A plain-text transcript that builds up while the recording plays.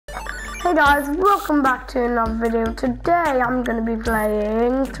Hey guys, welcome back to another video. Today I'm going to be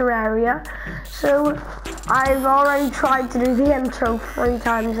playing Terraria. So I've already tried to do the intro 3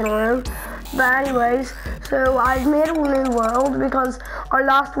 times in a row. But anyways, so I've made a new world because our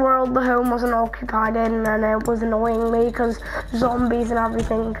last world, the home, wasn't occupied in, and it was annoying me because zombies and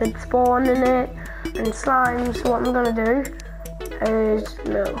everything could spawn in it and slime. So what I'm going to do is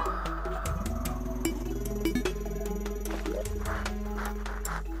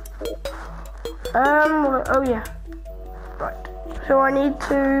oh yeah, right, so I need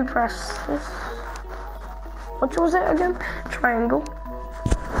to press this, what was it again, triangle.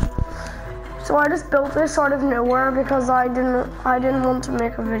 So I just built this out of nowhere because I didn't want to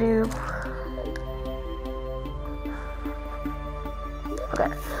make a video.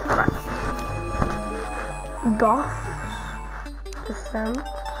 Okay, right, buff, descent,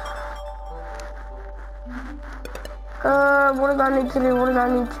 what do I need to do,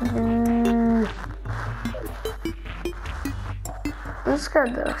 I'm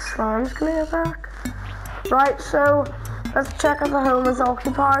scared the slime's gonna get back. Right, so let's check if the home is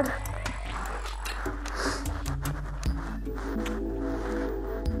occupied.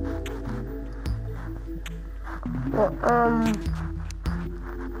 Well,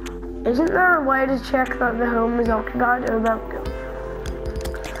 isn't there a way to check that the home is occupied? Oh, there we go.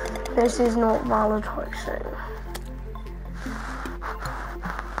 This is not valid housing.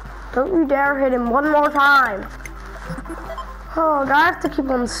 Don't you dare hit him one more time. Oh, I have to keep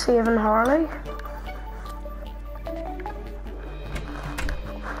on saving Harley.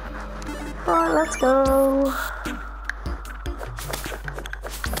 Alright, let's go.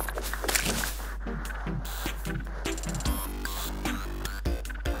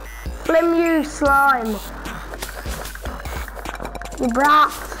 Flim you, slime. You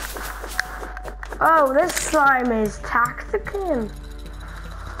brat. Oh, this slime is tactical.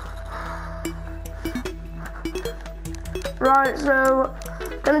 Right, so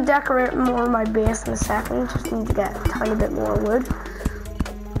I'm gonna decorate more of my base in a second. Just need to get a tiny bit more wood.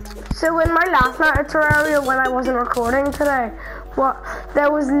 So in my last night at Terraria, when I wasn't recording today, there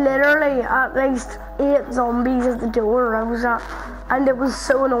was literally at least 8 zombies at the door I was at, and it was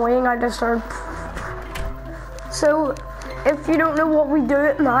so annoying. I just heard. So if you don't know what we do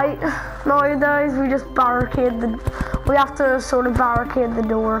at night nowadays, we just we have to sort of barricade the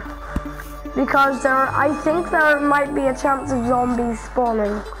door. Because I think there might be a chance of zombies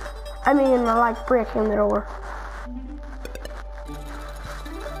spawning. I mean, like breaking the door.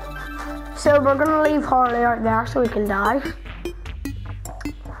 So we're gonna leave Harley out there so he can die.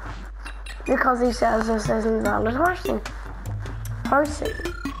 Because he says this isn't valid housing.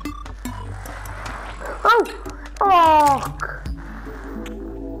 Oh! Fuck!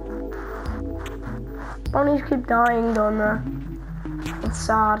 Bunnies keep dying down there. It's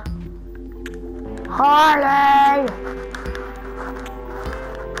sad. Harley!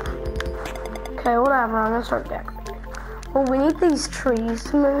 Okay, whatever, I'm gonna start decorating. Oh, we need these trees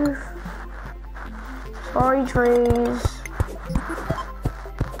to move. Sorry, trees.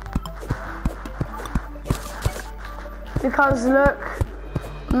 Because look,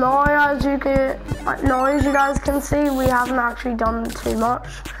 now as you guys can see, we haven't actually done too much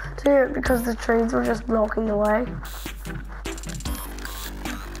to it because the trees were just blocking the way.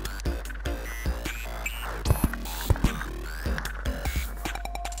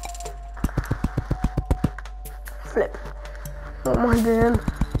 Flip. What am I doing?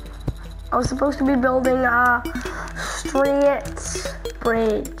 I was supposed to be building a straight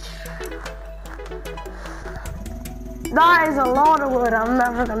bridge. That is a lot of wood. I'm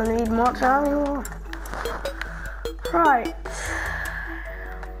never gonna need much anymore. Right.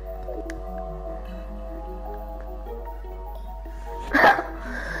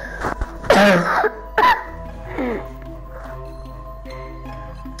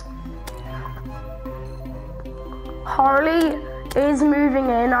 Harley is moving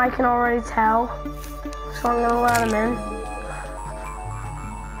in, I can already tell. So I'm gonna let him in.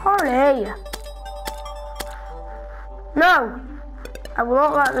 Harley! No! I will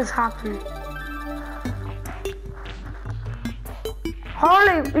not let this happen.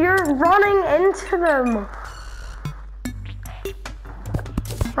 Harley, you're running into them!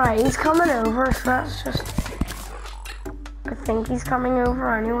 Right, he's coming over, so that's just... I think he's coming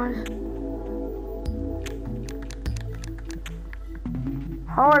over anyways.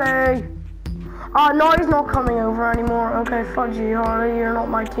 Harley! Oh, no, he's not coming over anymore. Okay, fudge you, Harley. You're not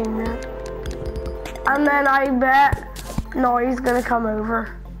my teammate. And then I bet... No, he's gonna come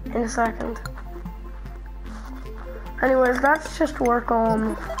over in a second. Anyways, let's just work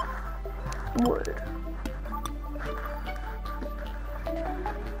on wood.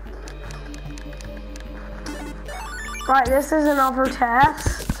 Right, this is another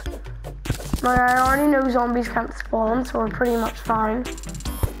test. Now, I already know zombies can't spawn, so we're pretty much fine.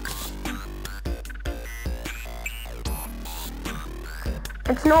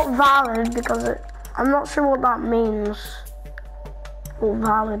 It's not valid because I'm not sure what that means. What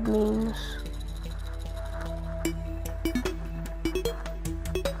valid means.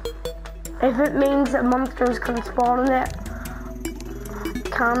 If it means that monsters can spawn in it,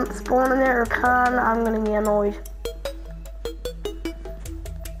 can't spawn in it, or can, I'm gonna be annoyed.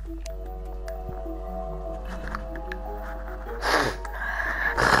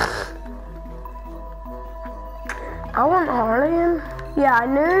 I want Harley in. Yeah, I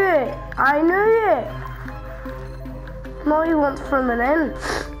knew it. I knew it. No, he wants from an in.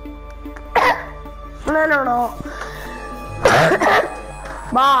 No, no, no.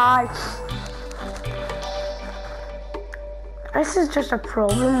 Bye. This is just a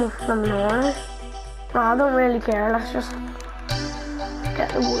problem with them now. No, I don't really care. Let's just get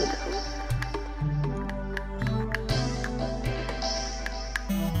the wood.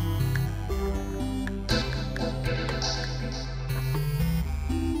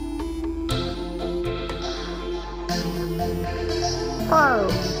 Oh,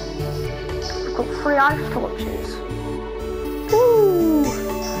 I've got 3 ice torches. Woo!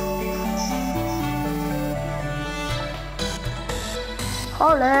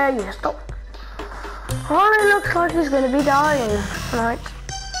 Harley, stop. Harley looks like he's gonna be dying tonight.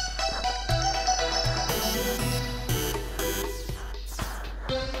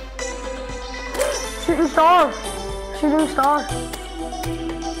 Shooting star. Shooting star.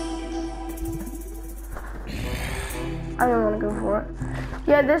 I don't want to go for it.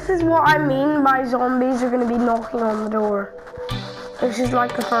 Yeah, this is what I mean by zombies are going to be knocking on the door. This is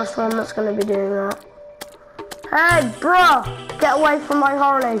like the first one that's going to be doing that. Hey, bruh! Get away from my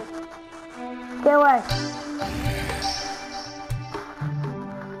Harley. Get away.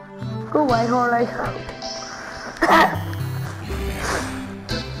 Go away, Harley.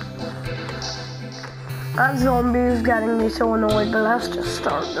 That zombie is getting me so annoyed, but let's just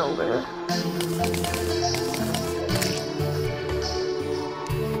start building.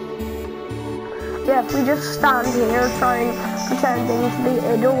 Yeah, if we just stand here trying pretending to be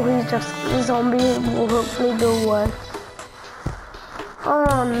idle, he's just the zombie will hopefully go away.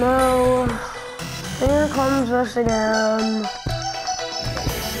 Oh no. Here comes this again.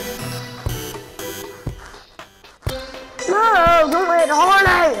 No, don't hit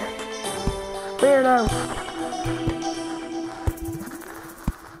Harley! Weirdo.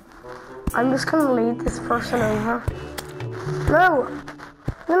 I'm just gonna lead this person over. No!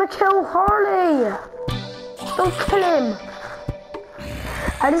 I'm gonna kill Harley! Don't kill him!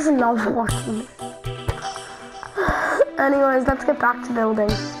 I just love watching. Anyways, let's get back to building.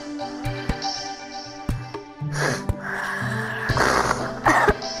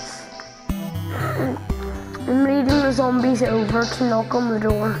 I'm leading the zombies over to knock on the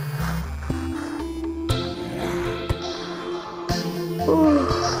door. Ooh.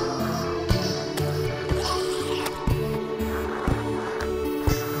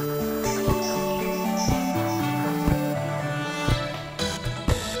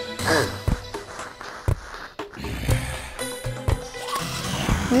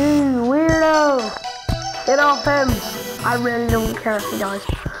 You weirdo! Get off him! I really don't care if he dies.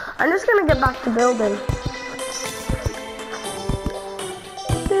 I'm just gonna get back to building.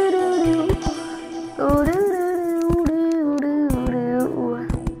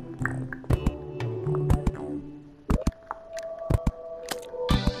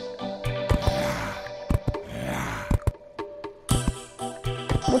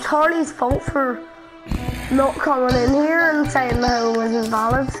 It's Harley's fault for not coming in here and saying the hole wasn't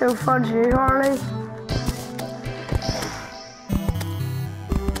valid, so fudge you, Harley.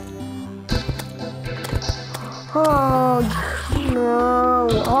 Oh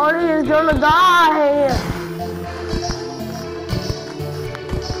no, Harley is gonna die!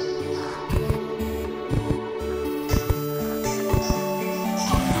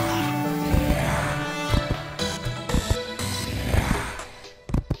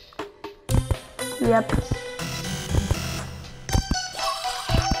 Yep.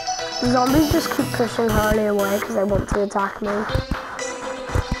 Zombies just keep pushing Harley away because they want to attack me.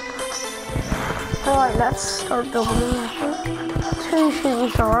 Alright, let's start building. 2 shooting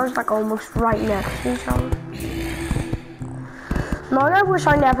stars, like almost right next to each other. Now I wish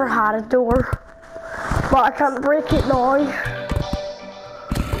I never had a door, but I can't break it now.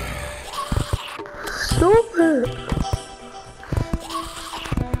 Stupid.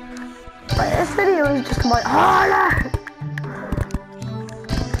 Right, this video is just about Harley.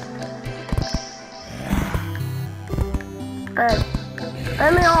 Hey,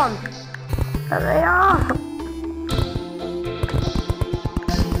 let me on. Let me on.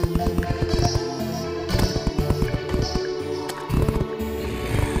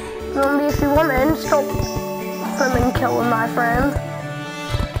 Zombie, if you want in, stop filming killing my friend.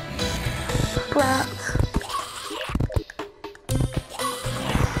 Brat.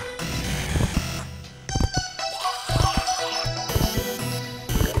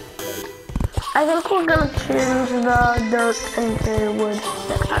 I think we're gonna change the dirt into wood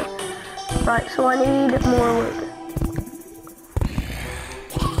next time. Right, so I need more wood.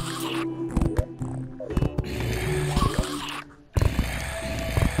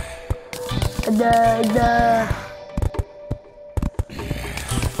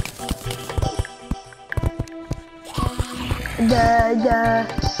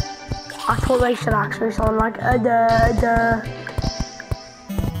 I thought they should actually sound like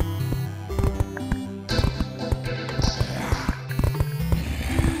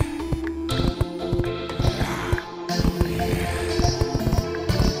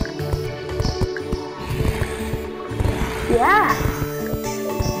Yeah!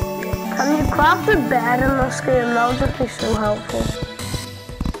 Can you craft a bed in this game? That would just be so helpful.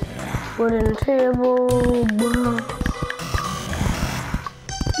 Wooden table.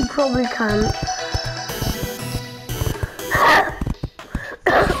 You probably can't.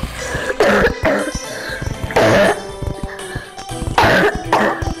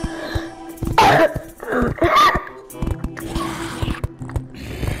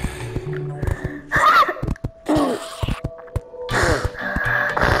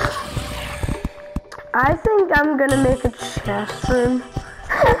 I think I'm gonna make a chest room.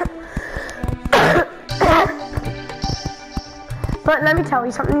 But let me tell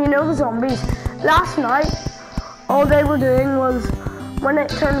you something, you know the zombies. Last night, all they were doing was, when it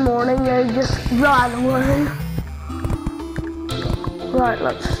turned morning, they just ran away. Right,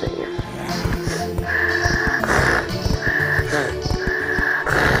 let's see.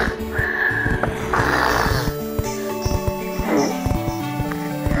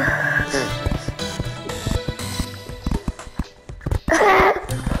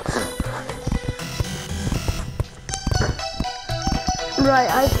 Right,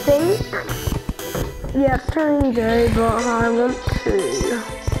 I think, yeah, it's turning day, but I want to, yes,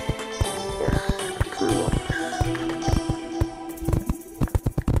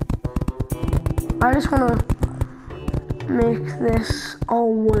 I just want to make this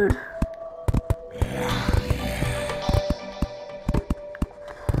all wood.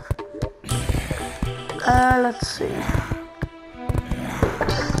 Let's see.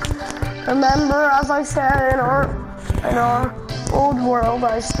 Remember, as I said in our old world,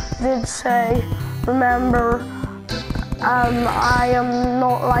 I did say, remember, I am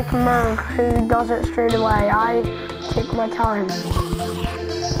not like Merg who does it straight away. I take my time.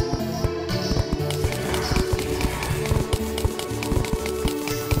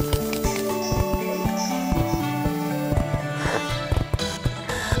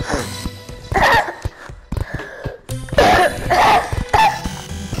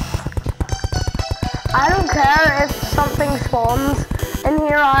 I don't care if something spawns in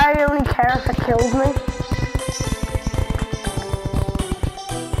here, I only care if it kills me.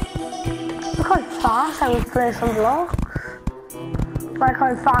 Look how fast I was placing blocks. Like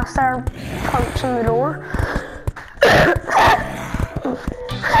how fast they're punching the door.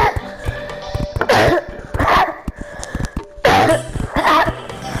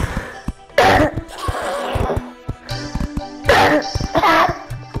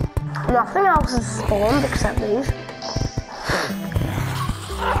 Nothing else is spawned except these.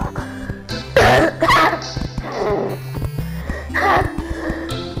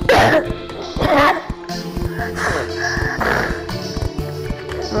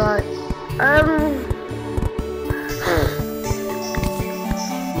 Right.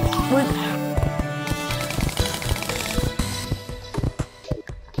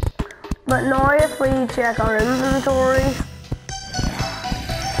 But now if we check our inventory,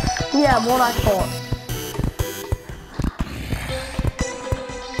 yeah, what I thought.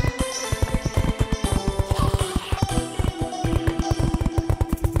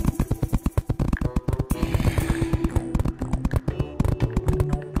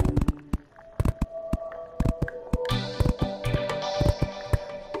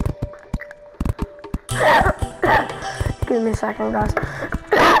 Give me a second, guys.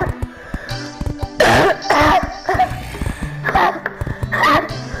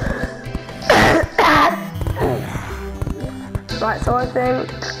 Right, so I think...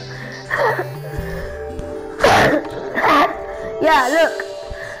 yeah, look.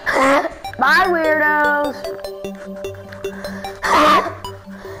 Bye, weirdos.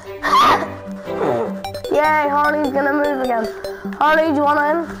 Yay, Harley's gonna move again. Harley, do you wanna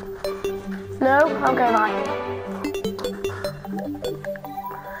in? No? Okay, bye.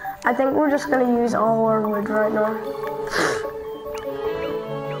 I think we're just gonna use all our wood right now.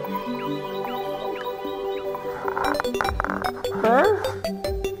 Huh?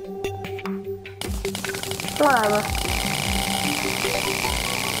 Whatever.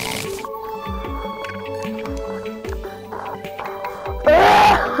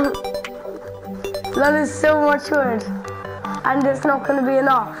 That is so much wood. And it's not gonna be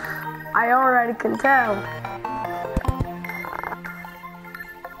enough. I already can tell.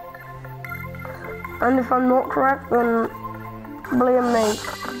 And if I'm not correct, then blame me.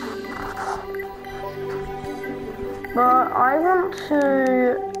 But I want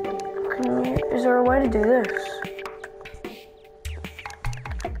to... is there a way to do this?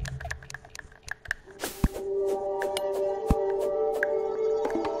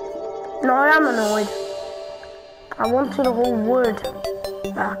 No, I am annoyed. I wanted a whole wood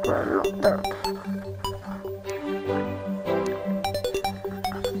background, not dirt.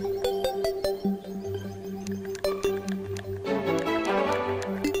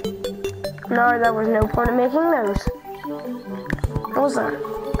 No, there was no point in making those. Was there?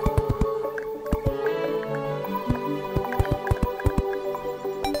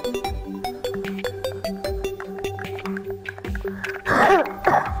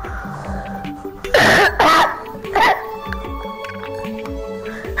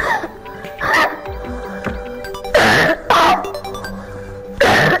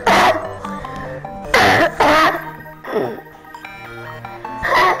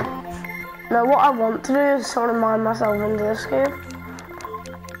 Now what I want to do is sort of mine myself into this cave.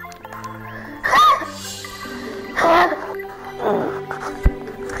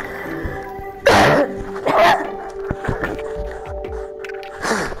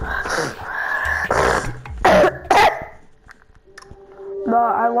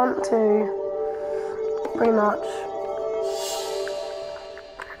 But I want to pretty much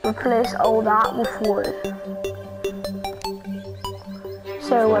replace all that with wood.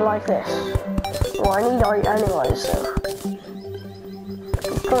 So we're like this. Well, I need art anyway, so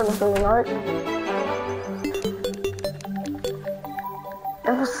it's kind of feeling art.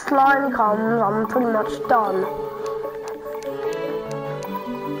 If a slime comes, I'm pretty much done.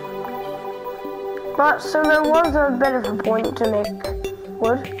 But so there was a bit of a point to make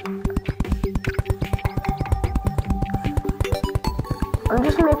wood. I'm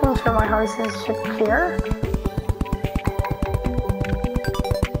just making sure my house is secure.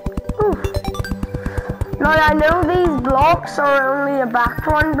 Now I know these blocks are only a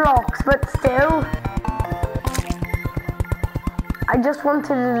background blocks, but still, I just wanted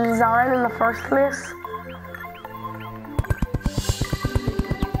to design in the first place.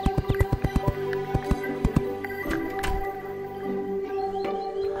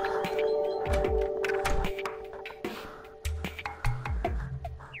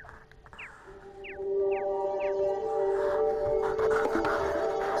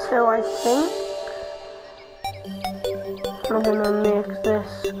 So I think I'm gonna make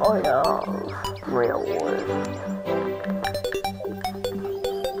this out of real wood.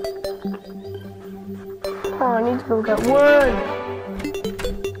 Oh, I need to go get wood.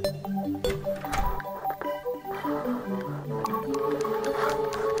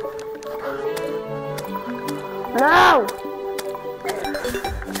 No!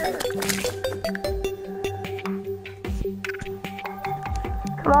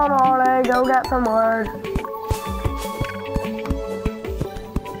 Come on, Harley, go get some wood.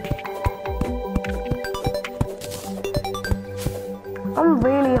 I'm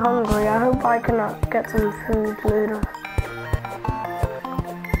really hungry. I hope I can get some food later.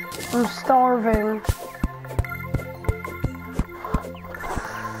 I'm starving.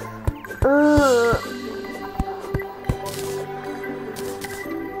 Ugh.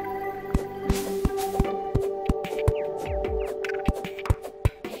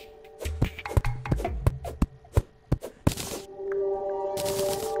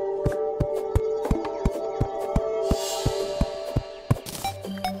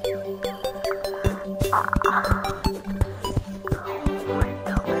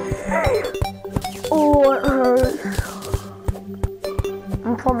 Oh, it hurts.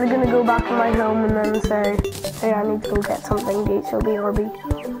 I'm probably gonna go back to my home and then say, hey, I need to go get something to eat, so BRB.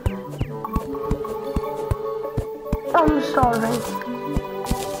 I'm starving.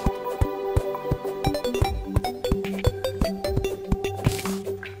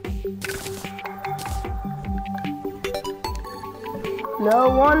 No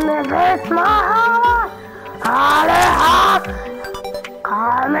one hits my heart. Harley heart.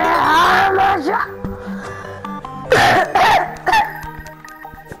 Call me Harley.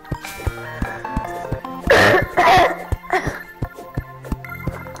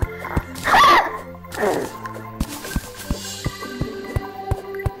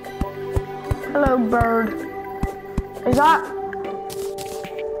 Hello, bird. Is that?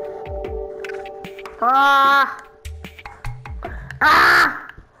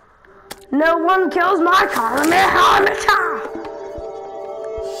 No one kills my Harley.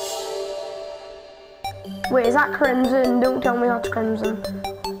 Wait, is that crimson? Don't tell me that's crimson.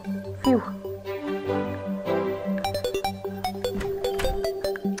 Phew.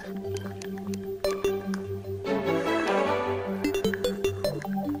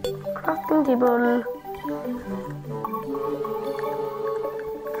 Crafting table.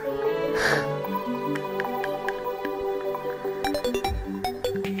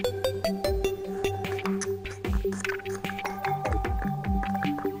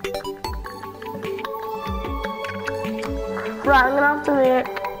 Right, I'm gonna have to make...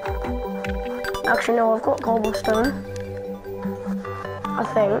 Actually, no, I've got cobblestone. I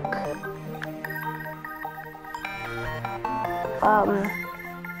think.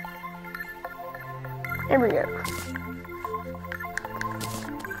 Here we go.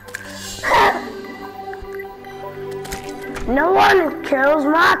 No one kills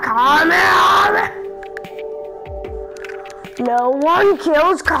my Harley. No one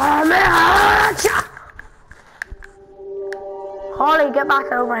kills Harley. Harley, get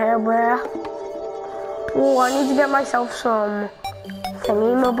back over here, bruh. Oh, I need to get myself some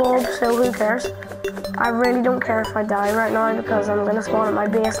thingy-mabobs, so who cares? I really don't care if I die right now because I'm gonna spawn at my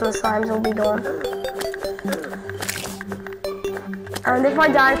base and the slimes will be gone. And if I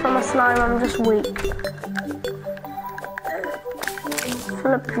die from a slime, I'm just weak.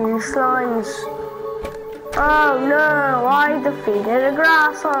 Flip you slimes. Oh no, I defeated a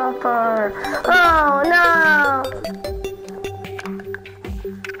grasshopper. Oh no!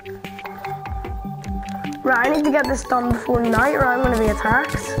 Right, I need to get this done before night or I'm gonna be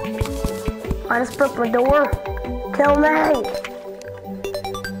attacked. I just broke my door. Kill me!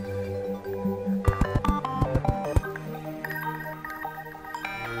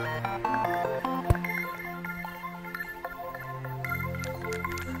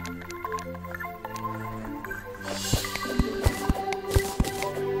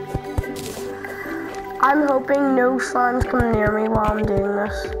 I'm hoping no slimes come near me while I'm doing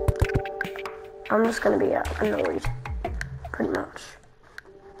this. I'm just gonna be annoyed, pretty much.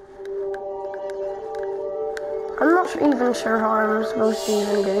 I'm not even sure how I'm supposed to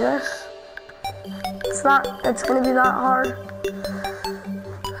even do this. It's gonna be that hard.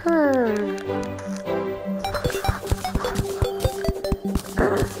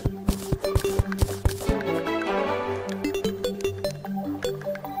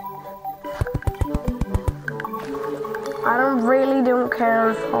 I really don't care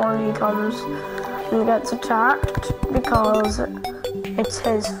if Harley comes and gets attacked because it's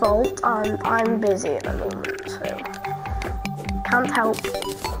his fault and I'm busy at the moment, so can't help.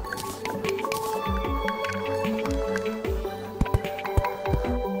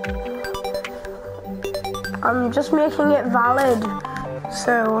 I'm just making it valid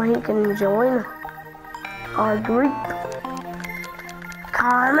so he can join our group.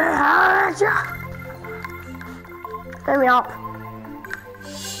 Let me up.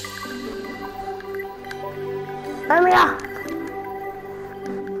 Let me up.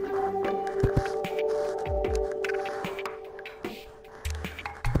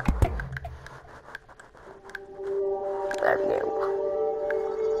 There we go.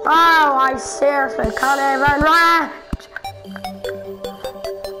 Oh, I seriously can't even run.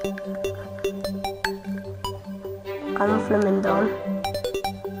 I'm flimming done.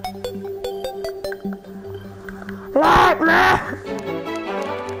 Let me.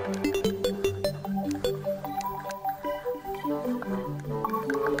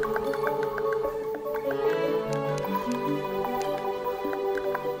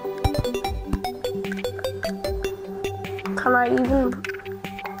 Can I even...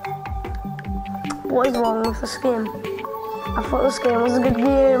 What is wrong with this game? I thought this game was a good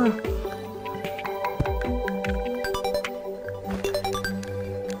game.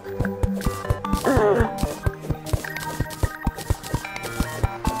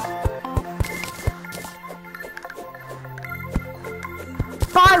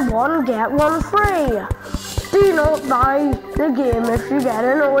 Buy one, get one free. Do not buy the game if you get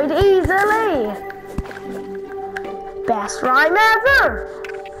annoyed easily. Best rhyme ever.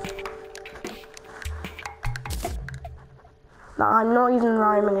 Nah, I'm not even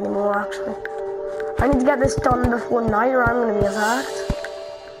rhyming anymore, actually. I need to get this done before night or I'm gonna be attacked.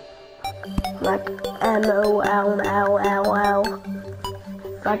 Like M-O-L-L-L-L.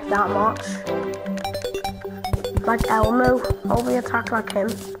 Like that much. Like Elmo. I'll be attacked like him.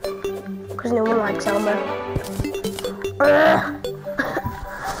 Because no one likes Elmo.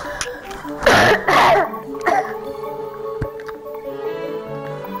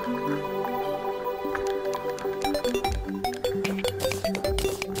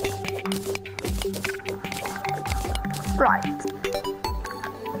 Right.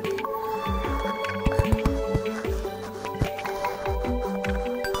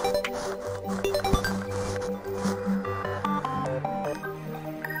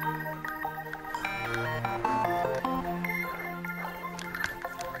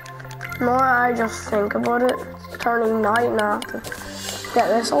 The more I just think about it, it's turning night and I have to get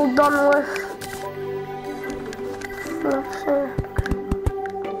this all done with. Let's see.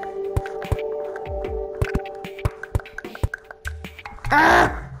 Ah!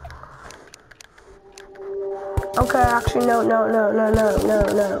 Okay, actually, no.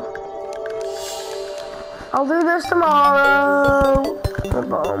 I'll do this tomorrow.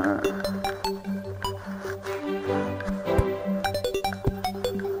 Boom.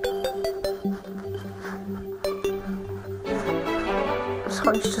 This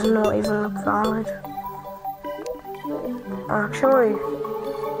hunch does not even look valid. Actually,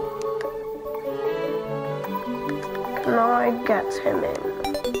 can I get him in?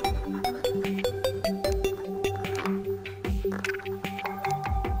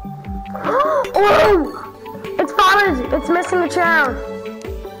 Oh! It's valid! It's missing a chair!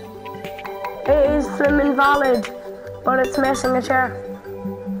 It is flipping valid, but it's missing a chair.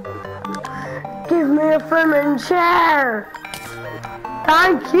 Give me a flipping chair!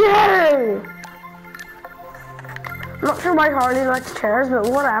 Thank you! I'm not sure why Harley likes chairs, but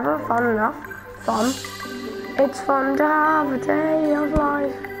whatever, fun enough. Fun. It's fun to have a day of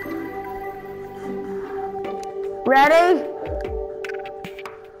life. Ready?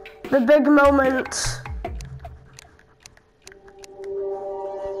 The big moment.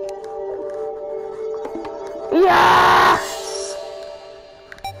 Yes!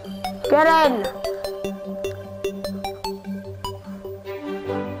 Get in!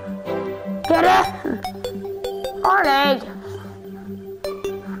 Get in! Harley!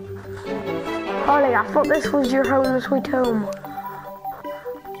 Harley, I thought this was your home sweet home.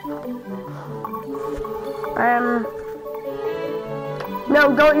 No,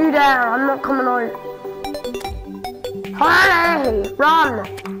 don't you dare, I'm not coming out. Harley! Run!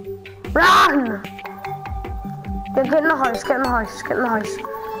 Run! Yeah, get in the house, get in the house, get in the house.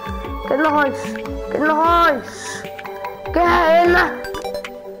 Get in the house, get in the house! Get in!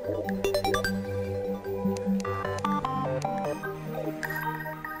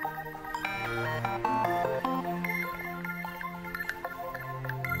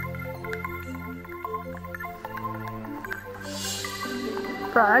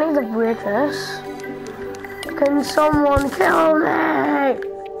 Bro, I need to break this. Can someone kill me?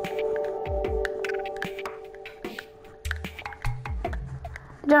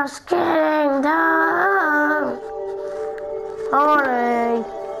 Just kidding, no. Harley.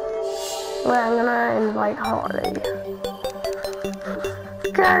 Wait, I'm gonna invite Harley.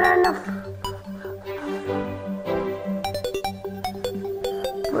 Get in the...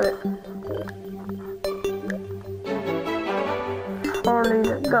 Wait. Harley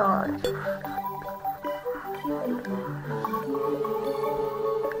the God.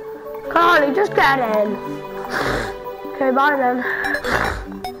 Harley, just get in. Okay, bye then.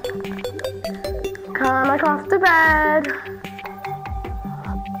 Can I come off the bed?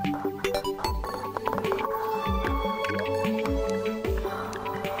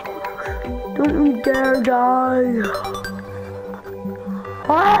 Don't you dare die.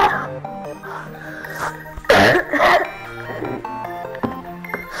 Ah!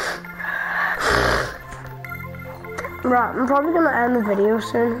 Right, I'm probably gonna end the video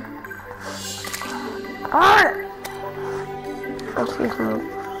soon. Alright! Excuse me.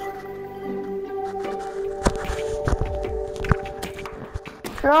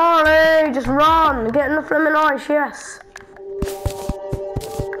 Harley, just run! Get in the flimming ice, yes.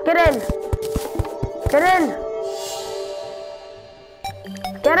 Get in! Get in!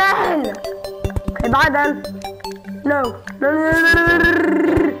 Get in! Okay, bye then. No.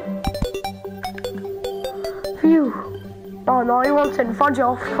 Phew. Oh no, he wants it. Fudge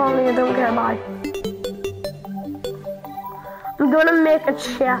off. Harley, I don't care, bye. I'm gonna make a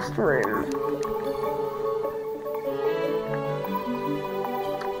chest room.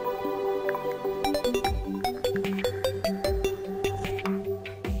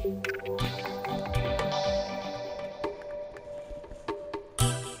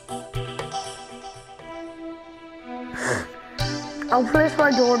 I'll place my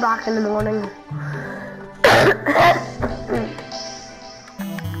door back in the morning.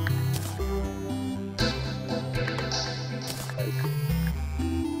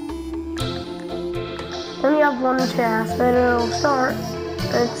 When you have one chest, then it'll start.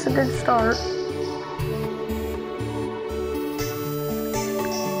 It's a good start.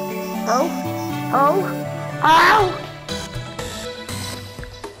 Oh! Oh! Ow!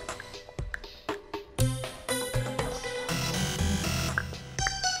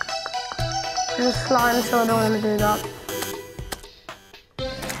 There's a slime, so I don't want to do that.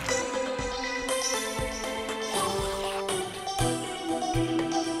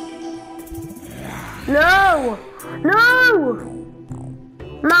 No! No!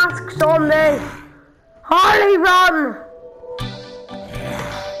 Masks on me! Harley, run!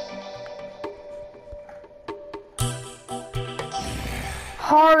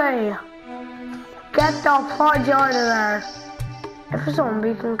 Harley! Get the fudge out of there! If a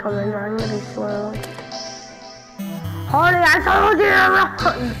zombie can come in, I'm gonna be slow. Harley, I told you to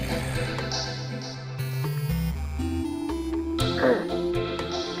run!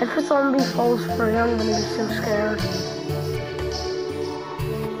 If a zombie falls free, I'm gonna be so scared.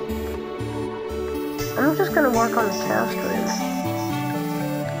 I'm just gonna work on the test room.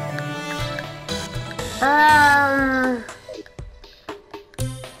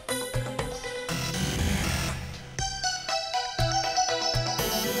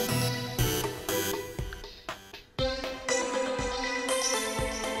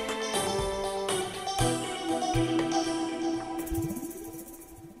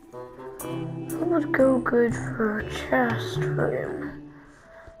 Would go good for a chest room.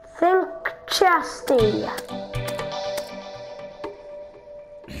 Think chesty.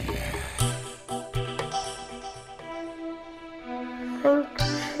 Think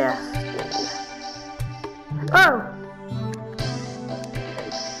chesty. Oh!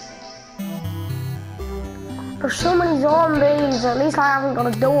 There's so many zombies. At least I haven't got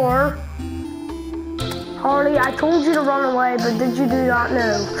a door. Harley, I told you to run away, but did you do that?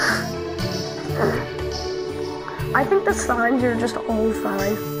 No. I think the signs are just all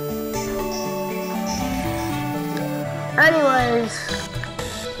fine. Anyways.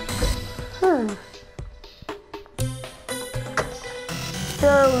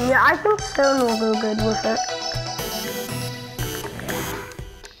 So, yeah, I think stone will go good with it.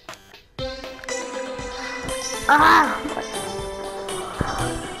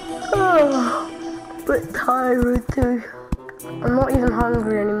 Oh, a bit tired too. I'm not even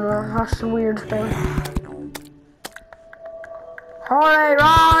hungry anymore. That's the weird thing. Hurry,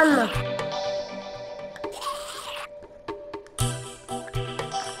 run!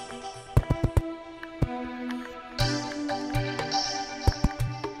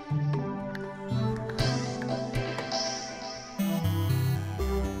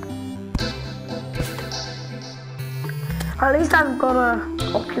 At least I've got a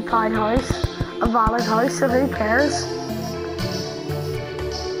occupied house, a valid house, so who cares?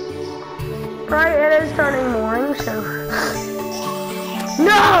 Right, it is turning morning, so...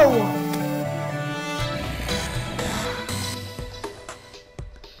 No!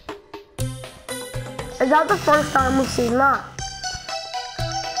 Is that the first time we've seen that?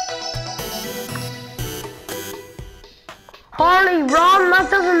 Harley, run!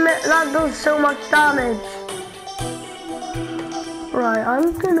 That does so much damage. Right,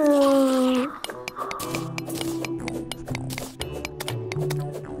 I'm gonna...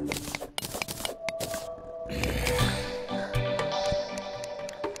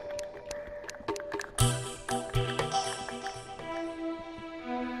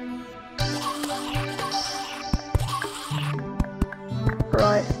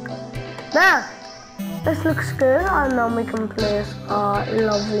 Right. There! This looks good, and then we can place our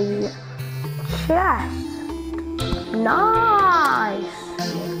lovely chest. Nice!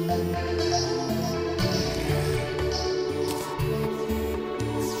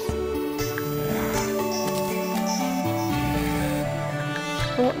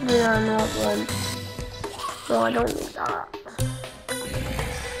 What do I not want? No, I don't need that.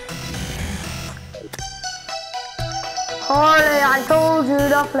 Harley, I told you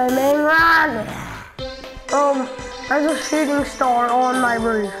the flaming ran! There's a shooting star on my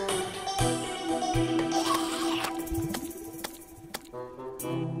roof.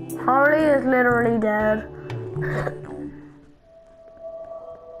 Harley is literally dead.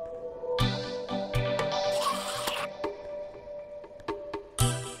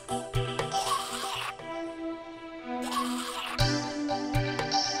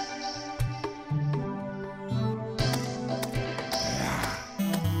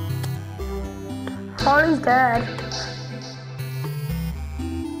 Harley's dead.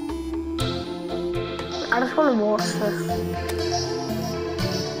 I just want to watch this.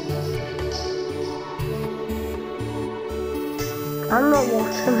 I'm not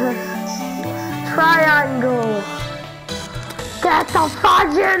watching this. Triangle. Get the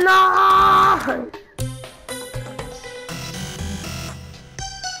fudge in there!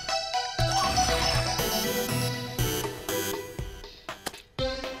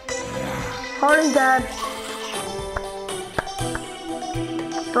 Harley dead.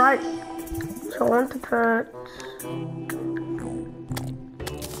 Right. So I want to put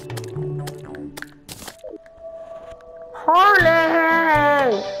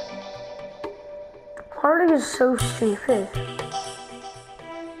Harley! Harley is so stupid.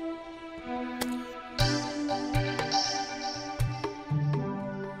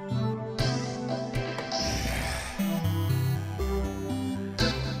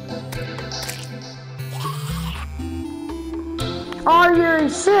 Are you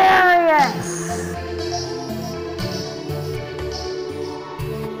serious?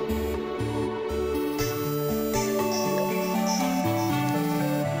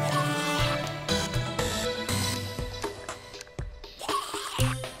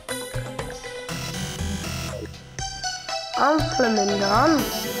 I'm swimming done.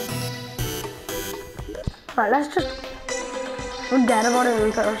 Right, let's just forget about it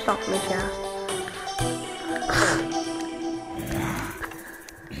and put our stuff in the chest.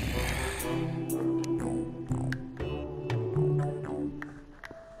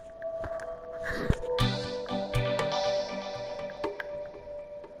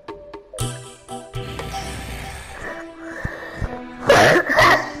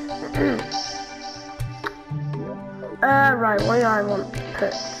 Right, what do I want to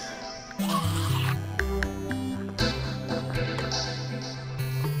put?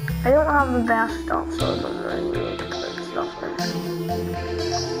 I don't have the best stuff, so I don't really need to put stuff in.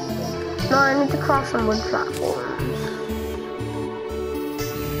 No, I need to cross some wood platforms.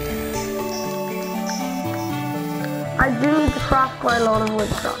 I do need to craft quite a lot of wood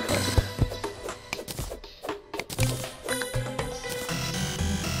platforms.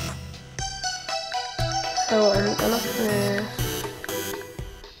 So I'm gonna finish.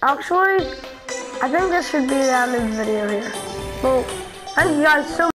 Actually, I think this should be the end of the video here. Well, thank you guys so much.